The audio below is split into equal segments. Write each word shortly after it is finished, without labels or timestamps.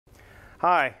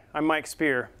Hi, I'm Mike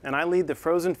Spear, and I lead the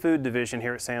frozen food division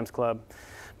here at Sam's Club.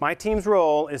 My team's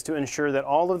role is to ensure that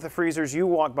all of the freezers you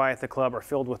walk by at the club are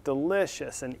filled with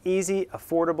delicious and easy,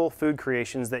 affordable food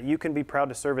creations that you can be proud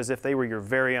to serve as if they were your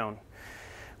very own.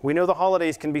 We know the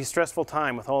holidays can be a stressful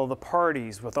time with all of the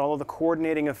parties, with all of the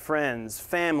coordinating of friends,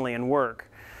 family, and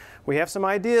work. We have some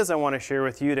ideas I want to share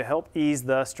with you to help ease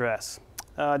the stress.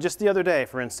 Just the other day,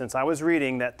 for instance, I was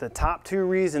reading that the top 2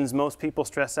 reasons most people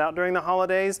stress out during the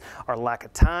holidays are lack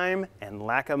of time and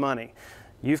lack of money.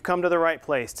 You've come to the right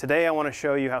place. Today I want to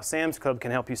show you how Sam's Club can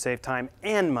help you save time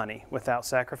and money without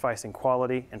sacrificing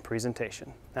quality and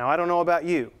presentation. Now, I don't know about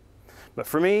you, but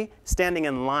for me, standing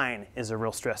in line is a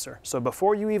real stressor. So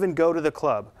before you even go to the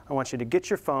club, I want you to get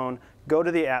your phone, go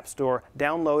to the App Store,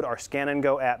 download our Scan and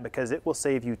Go app because it will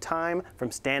save you time from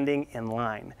standing in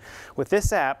line. With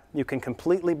this app, you can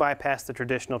completely bypass the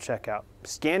traditional checkout.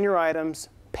 Scan your items,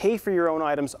 pay for your own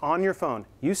items on your phone.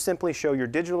 You simply show your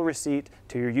digital receipt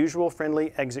to your usual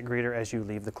friendly exit greeter as you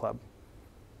leave the club.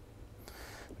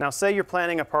 Now say you're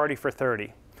planning a party for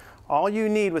 30. All you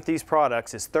need with these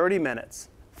products is 30 minutes.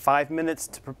 5 minutes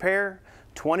to prepare,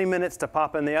 20 minutes to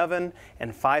pop in the oven,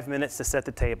 and 5 minutes to set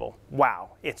the table.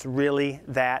 Wow, it's really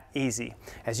that easy.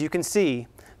 As you can see,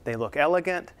 they look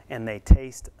elegant and they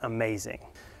taste amazing.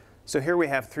 So here we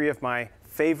have 3 of my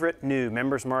favorite new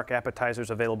Members Mark appetizers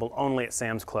available only at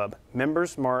Sam's Club.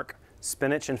 Members Mark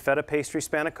Spinach and Feta Pastry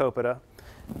Spanakopita,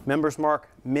 Members Mark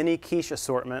Mini Quiche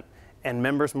Assortment, and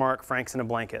Members Mark Franks in a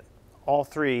Blanket. All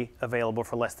 3 available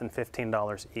for less than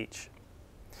 $15 each.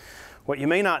 What you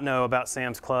may not know about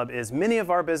Sam's Club is many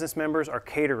of our business members are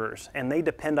caterers, and they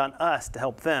depend on us to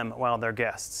help them while they're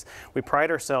guests. We pride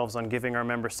ourselves on giving our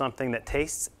members something that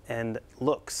tastes and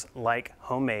looks like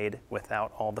homemade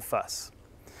without all the fuss.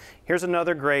 Here's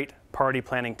another great party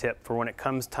planning tip for when it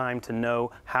comes time to know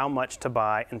how much to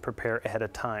buy and prepare ahead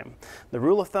of time. The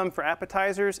rule of thumb for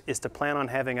appetizers is to plan on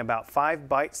having about 5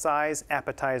 bite-sized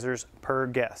appetizers per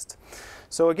guest.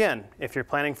 So again, if you're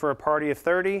planning for a party of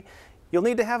 30, you'll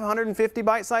need to have 150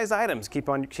 bite-sized items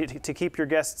to keep your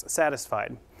guests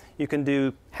satisfied. You can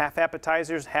do half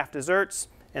appetizers, half desserts,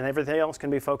 and everything else can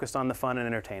be focused on the fun and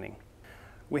entertaining.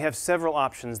 We have several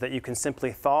options that you can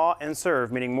simply thaw and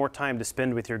serve, meaning more time to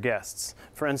spend with your guests.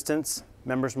 For instance,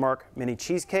 Members Mark Mini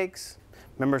Cheesecakes,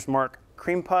 Members Mark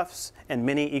Cream Puffs, and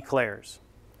Mini Eclairs.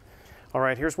 All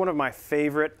right, here's one of my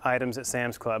favorite items at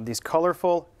Sam's Club. These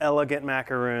colorful, elegant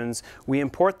macaroons. We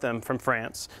import them from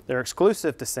France. They're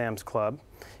exclusive to Sam's Club.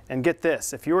 And get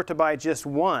this, if you were to buy just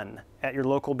one at your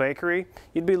local bakery,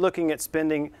 you'd be looking at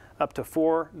spending up to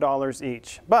 $4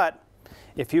 each. But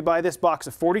if you buy this box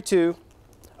of 42,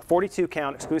 a 42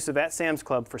 count exclusive at Sam's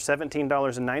Club for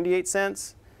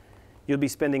 $17.98, you'll be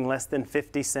spending less than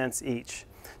 50 cents each.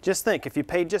 Just think, if you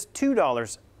paid just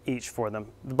 $2 each for them,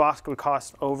 the box would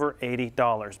cost over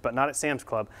 $80, but not at Sam's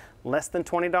Club. Less than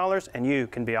 $20 and you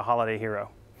can be a holiday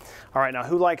hero. All right, now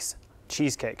who likes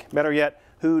cheesecake? Better yet,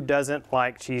 who doesn't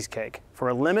like cheesecake? For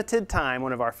a limited time,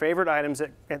 one of our favorite items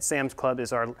at Sam's Club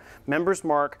is our Members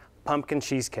Mark Pumpkin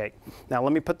Cheesecake. Now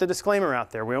let me put the disclaimer out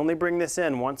there. We only bring this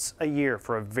in once a year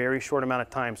for a very short amount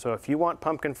of time. So if you want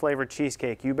pumpkin flavored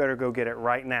cheesecake, you better go get it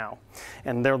right now.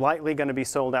 And they're likely going to be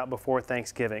sold out before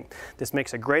Thanksgiving. This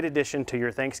makes a great addition to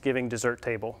your Thanksgiving dessert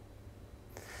table.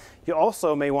 You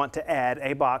also may want to add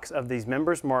a box of these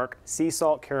Members Mark sea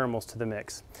salt caramels to the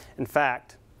mix. In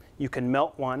fact, you can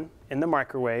melt one in the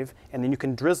microwave and then you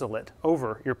can drizzle it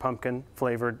over your pumpkin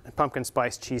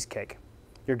spice cheesecake.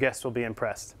 Your guests will be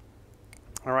impressed.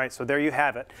 All right, so there you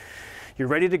have it. You're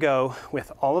ready to go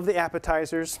with all of the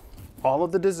appetizers, all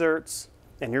of the desserts,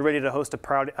 and you're ready to host a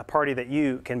party that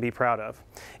you can be proud of.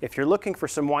 If you're looking for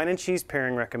some wine and cheese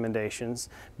pairing recommendations,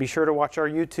 be sure to watch our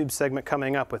YouTube segment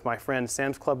coming up with my friend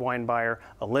Sam's Club wine buyer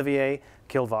Olivier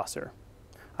Kilvasser.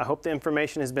 I hope the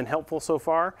information has been helpful so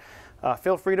far.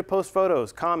 Feel free to post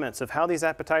photos, comments of how these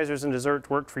appetizers and desserts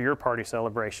worked for your party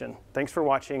celebration. Thanks for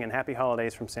watching and happy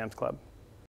holidays from Sam's Club.